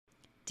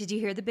Did you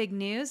hear the big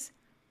news?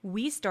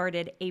 We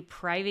started a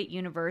private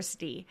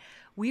university.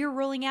 We are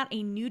rolling out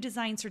a new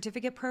design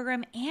certificate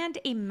program and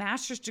a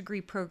master's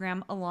degree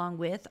program along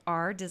with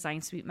our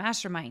Design Suite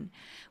Mastermind.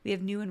 We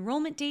have new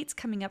enrollment dates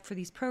coming up for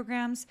these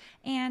programs.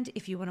 And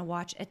if you want to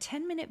watch a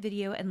 10-minute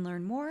video and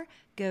learn more,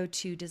 go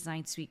to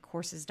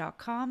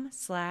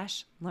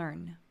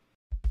designsuitecourses.com/learn.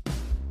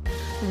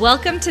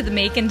 Welcome to the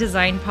Make and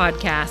Design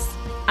Podcast.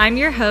 I'm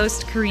your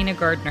host, Karina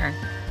Gardner.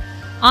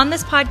 On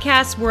this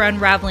podcast, we're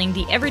unraveling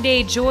the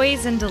everyday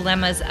joys and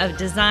dilemmas of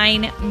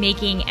design,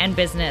 making, and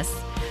business.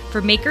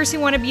 For makers who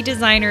want to be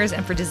designers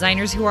and for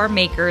designers who are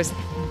makers,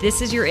 this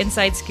is your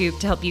inside scoop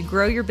to help you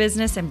grow your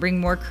business and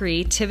bring more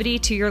creativity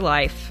to your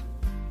life.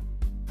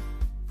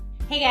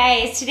 Hey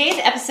guys, today's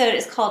episode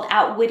is called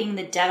Outwitting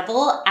the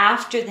Devil,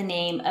 after the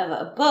name of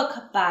a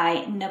book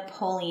by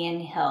Napoleon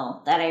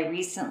Hill that I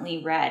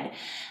recently read.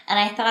 And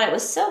I thought it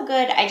was so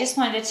good, I just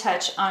wanted to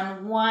touch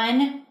on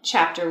one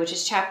chapter, which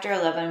is chapter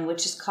 11,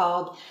 which is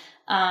called,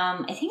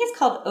 I think it's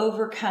called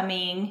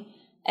Overcoming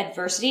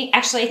Adversity.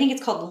 Actually, I think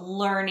it's called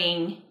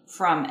Learning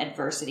from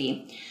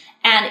Adversity.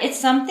 And it's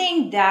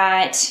something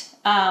that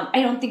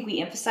I don't think we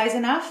emphasize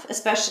enough,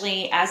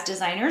 especially as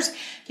designers,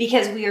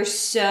 because we are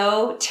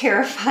so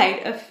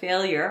terrified of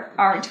failure,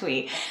 aren't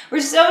we?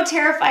 We're so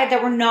terrified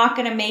that we're not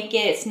going to make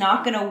it, it's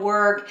not going to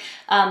work,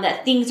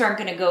 that things aren't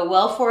going to go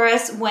well for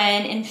us,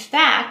 when in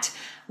fact,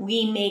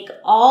 we make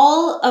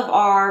all of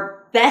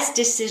our best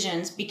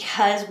decisions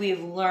because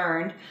we've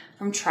learned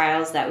from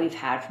trials that we've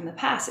had from the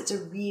past. It's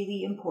a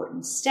really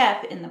important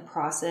step in the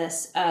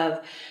process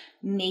of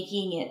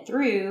making it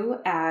through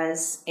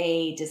as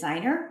a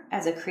designer,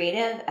 as a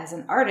creative, as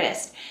an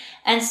artist.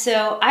 And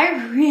so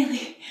I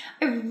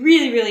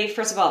really,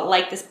 first of all,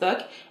 like this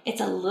book.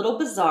 It's a little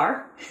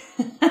bizarre.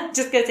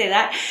 Just gonna say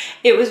that.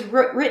 It was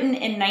written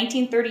in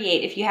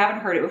 1938, if you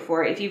haven't heard it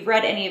before. If you've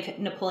read any of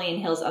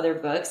Napoleon Hill's other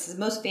books, his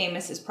most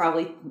famous is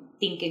probably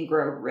Think and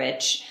Grow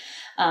Rich,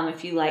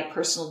 if you like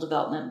personal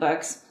development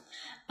books.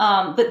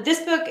 But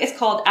this book is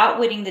called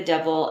Outwitting the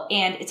Devil,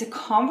 and it's a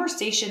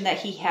conversation that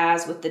he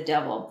has with the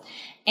devil.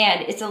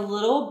 And it's a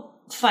little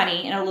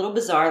funny and a little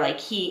bizarre.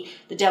 Like the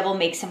devil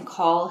makes him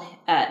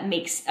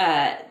makes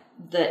the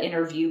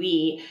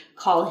interviewee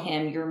call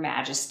him Your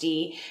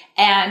Majesty.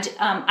 And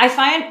I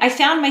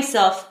found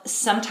myself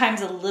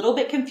sometimes a little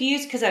bit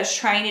confused because I was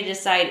trying to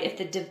decide if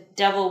the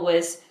devil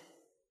was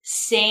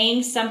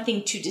saying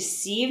something to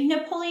deceive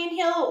Napoleon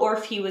Hill or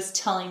if he was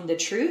telling the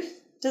truth.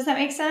 Does that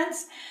make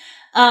sense?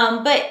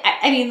 But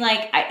I mean,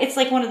 it's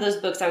like one of those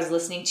books I was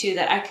listening to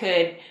that I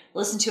could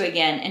listen to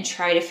again and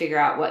try to figure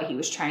out what he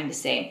was trying to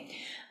say.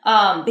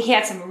 But he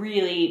had some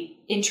really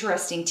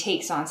interesting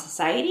takes on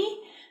society,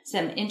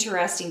 some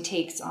interesting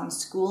takes on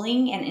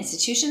schooling and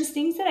institutions,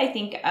 things that I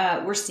think,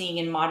 we're seeing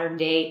in modern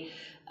day,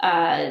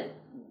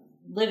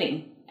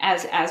 living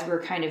as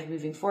we're kind of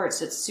moving forward.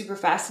 So it's super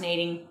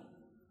fascinating.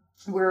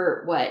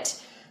 We're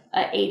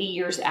 80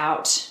 years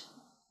out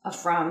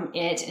from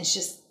it. And it's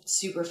just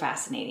super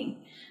fascinating.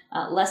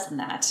 Less than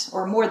that,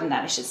 or more than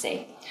that, I should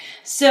say.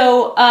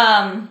 So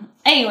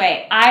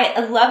anyway,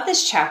 I love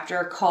this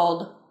chapter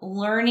called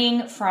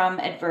Learning from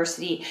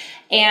Adversity.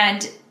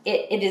 And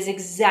it is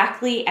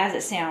exactly as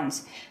it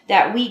sounds,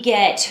 that we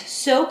get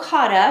so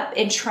caught up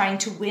in trying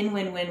to win,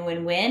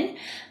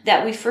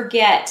 that we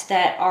forget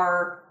that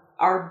our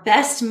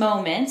best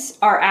moments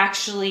are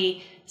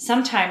actually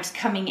sometimes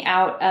coming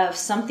out of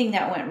something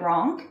that went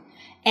wrong.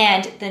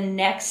 And the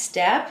next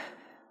step,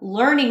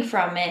 learning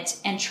from it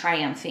and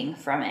triumphing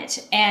from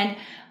it. And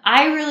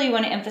I really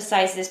want to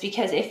emphasize this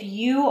because if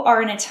you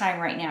are in a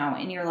time right now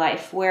in your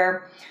life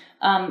where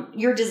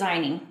you're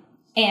designing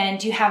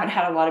and you haven't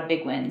had a lot of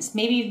big wins,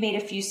 maybe you've made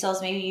a few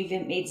sales, maybe you've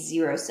made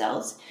 0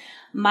 sales,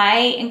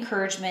 my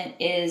encouragement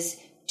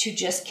is to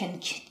just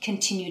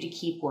continue to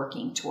keep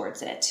working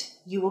towards it.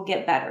 You will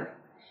get better.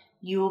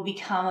 You will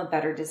become a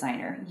better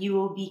designer. You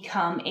will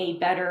become a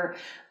better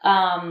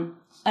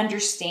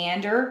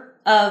understander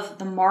of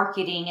the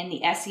marketing and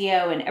the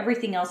SEO and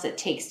everything else it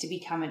takes to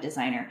become a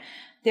designer.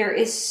 There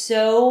is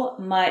so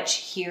much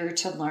here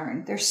to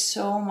learn. There's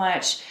so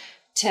much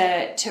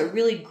to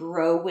really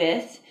grow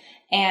with.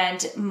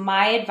 And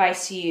my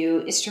advice to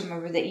you is to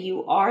remember that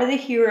you are the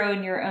hero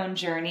in your own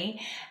journey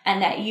and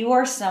that you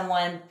are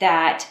someone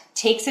that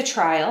takes a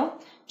trial,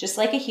 just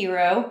like a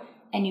hero,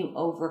 and you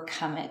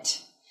overcome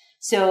it.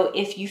 So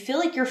if you feel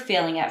like you're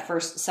failing at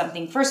first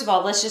of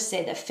all, let's just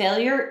say that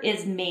failure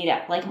is made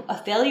up. Like a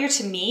failure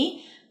to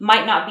me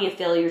might not be a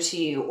failure to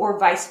you, or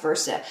vice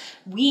versa.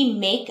 We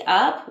make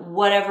up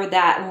whatever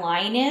that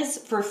line is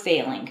for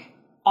failing.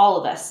 All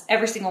of us,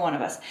 every single one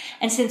of us.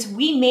 And since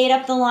we made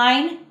up the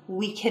line,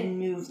 we can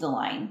move the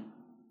line,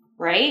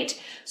 right?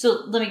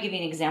 So let me give you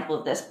an example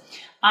of this.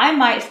 I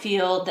might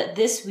feel that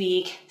this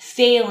week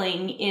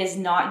failing is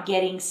not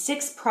getting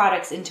 6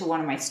 products into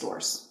one of my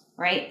stores.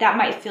 Right? That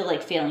might feel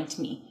like failing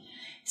to me.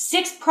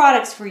 6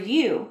 products for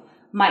you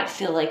might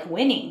feel like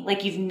winning,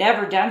 like you've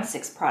never done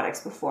 6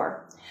 products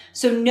before.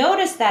 So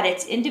notice that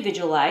it's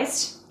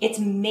individualized. It's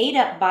made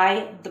up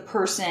by the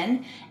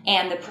person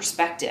and the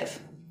perspective.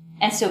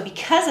 And so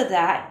because of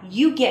that,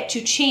 you get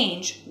to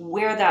change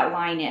where that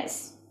line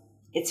is.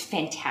 It's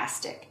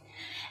fantastic.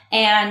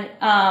 And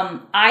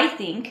I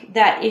think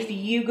that if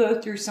you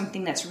go through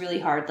something that's really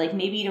hard, like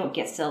maybe you don't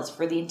get sales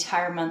for the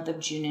entire month of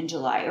June and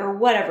July or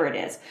whatever it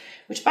is,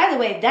 which by the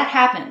way, that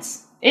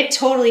happens. It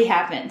totally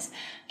happens.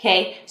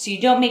 Okay. So you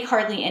don't make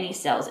hardly any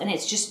sales and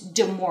it's just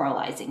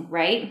demoralizing,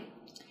 right?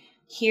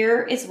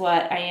 Here is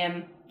what I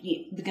am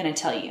going to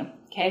tell you.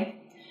 Okay.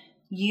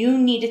 You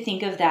need to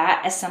think of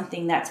that as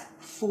something that's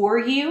for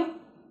you,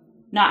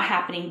 not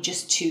happening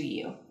just to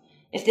you.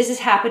 If this is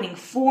happening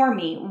for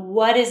me,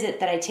 what is it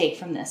that I take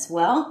from this?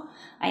 Well,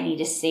 I need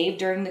to save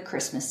during the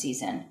Christmas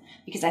season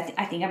because I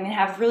think I'm going to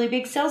have really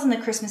big sales in the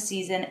Christmas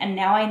season. And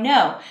now I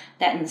know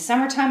that in the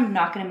summertime, I'm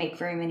not going to make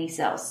very many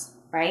sales,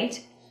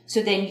 right?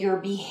 So then your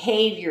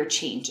behavior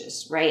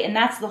changes, right? And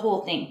that's the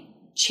whole thing.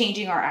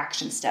 Changing our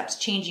action steps,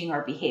 changing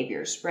our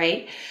behaviors,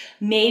 right?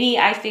 Maybe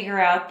I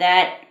figure out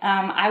that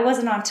I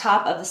wasn't on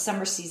top of the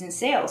summer season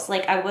sales.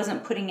 Like I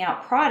wasn't putting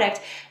out product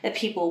that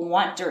people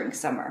want during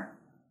summer,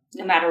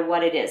 no matter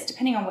what it is.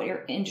 Depending on what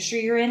your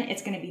industry you're in,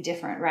 it's going to be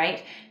different,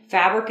 right?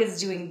 Fabric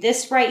is doing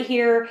this right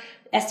here.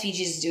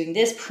 SVGs is doing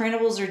this.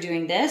 Printables are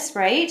doing this,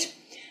 right?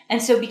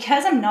 And so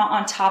because I'm not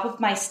on top of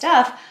my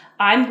stuff,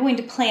 I'm going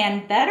to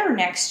plan better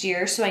next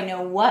year so I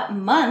know what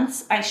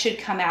months I should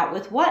come out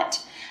with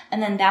what.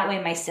 And then that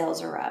way my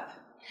sales are up.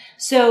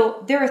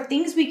 So there are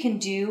things we can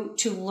do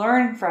to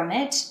learn from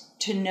it,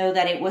 to know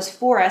that it was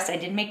for us. I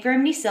didn't make very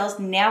many sales.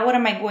 Now what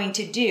am I going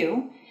to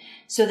do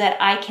so that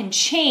I can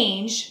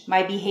change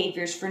my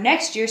behaviors for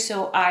next year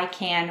so I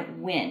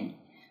can win,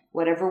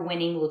 whatever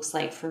winning looks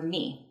like for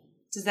me.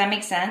 Does that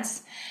make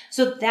sense?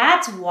 So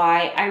that's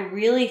why I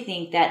really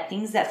think that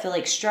things that feel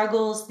like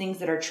struggles, things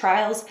that are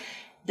trials,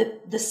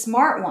 the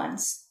smart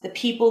ones, the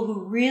people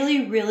who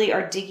really, really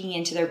are digging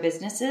into their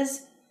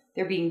businesses,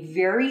 they're being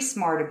very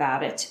smart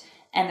about it.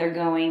 And they're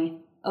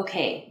going,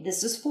 okay,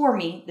 this is for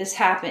me. This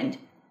happened.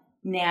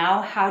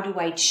 Now, how do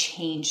I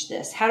change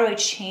this? How do I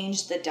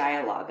change the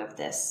dialogue of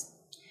this?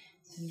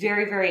 It's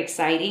very, very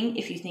exciting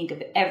if you think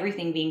of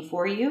everything being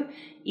for you,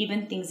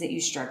 even things that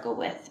you struggle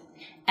with.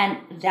 And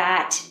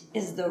that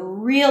is the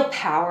real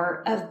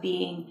power of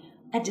being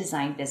a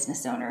design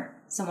business owner,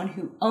 someone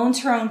who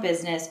owns her own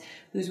business,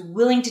 who's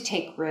willing to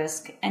take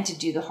risk and to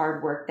do the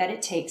hard work that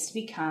it takes to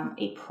become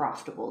a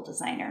profitable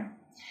designer.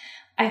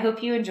 I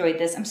hope you enjoyed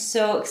this. I'm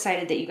so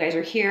excited that you guys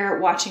are here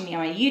watching me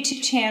on my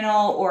YouTube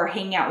channel or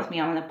hanging out with me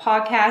on the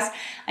podcast.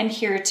 I'm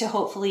here to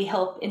hopefully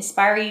help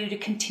inspire you to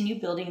continue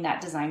building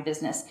that design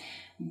business.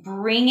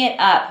 Bring it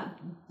up,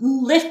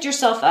 lift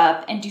yourself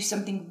up, and do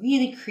something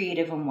really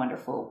creative and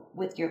wonderful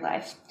with your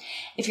life.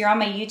 If you're on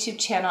my YouTube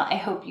channel, I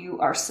hope you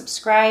are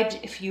subscribed.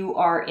 If you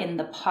are in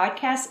the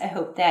podcast, I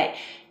hope that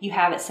you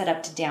have it set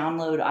up to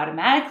download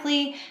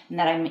automatically and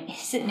that I'm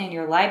sitting in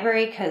your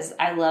library because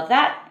I love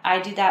that. I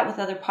do that with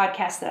other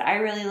podcasts that I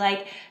really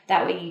like.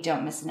 That way you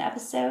don't miss an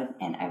episode,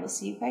 and I will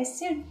see you guys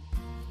soon.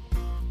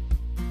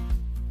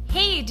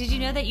 Hey, did you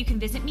know that you can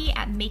visit me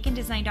at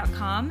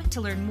makeanddesign.com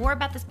to learn more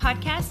about this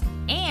podcast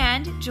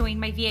and join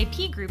my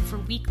VIP group for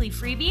weekly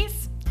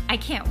freebies? I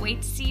can't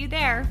wait to see you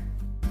there.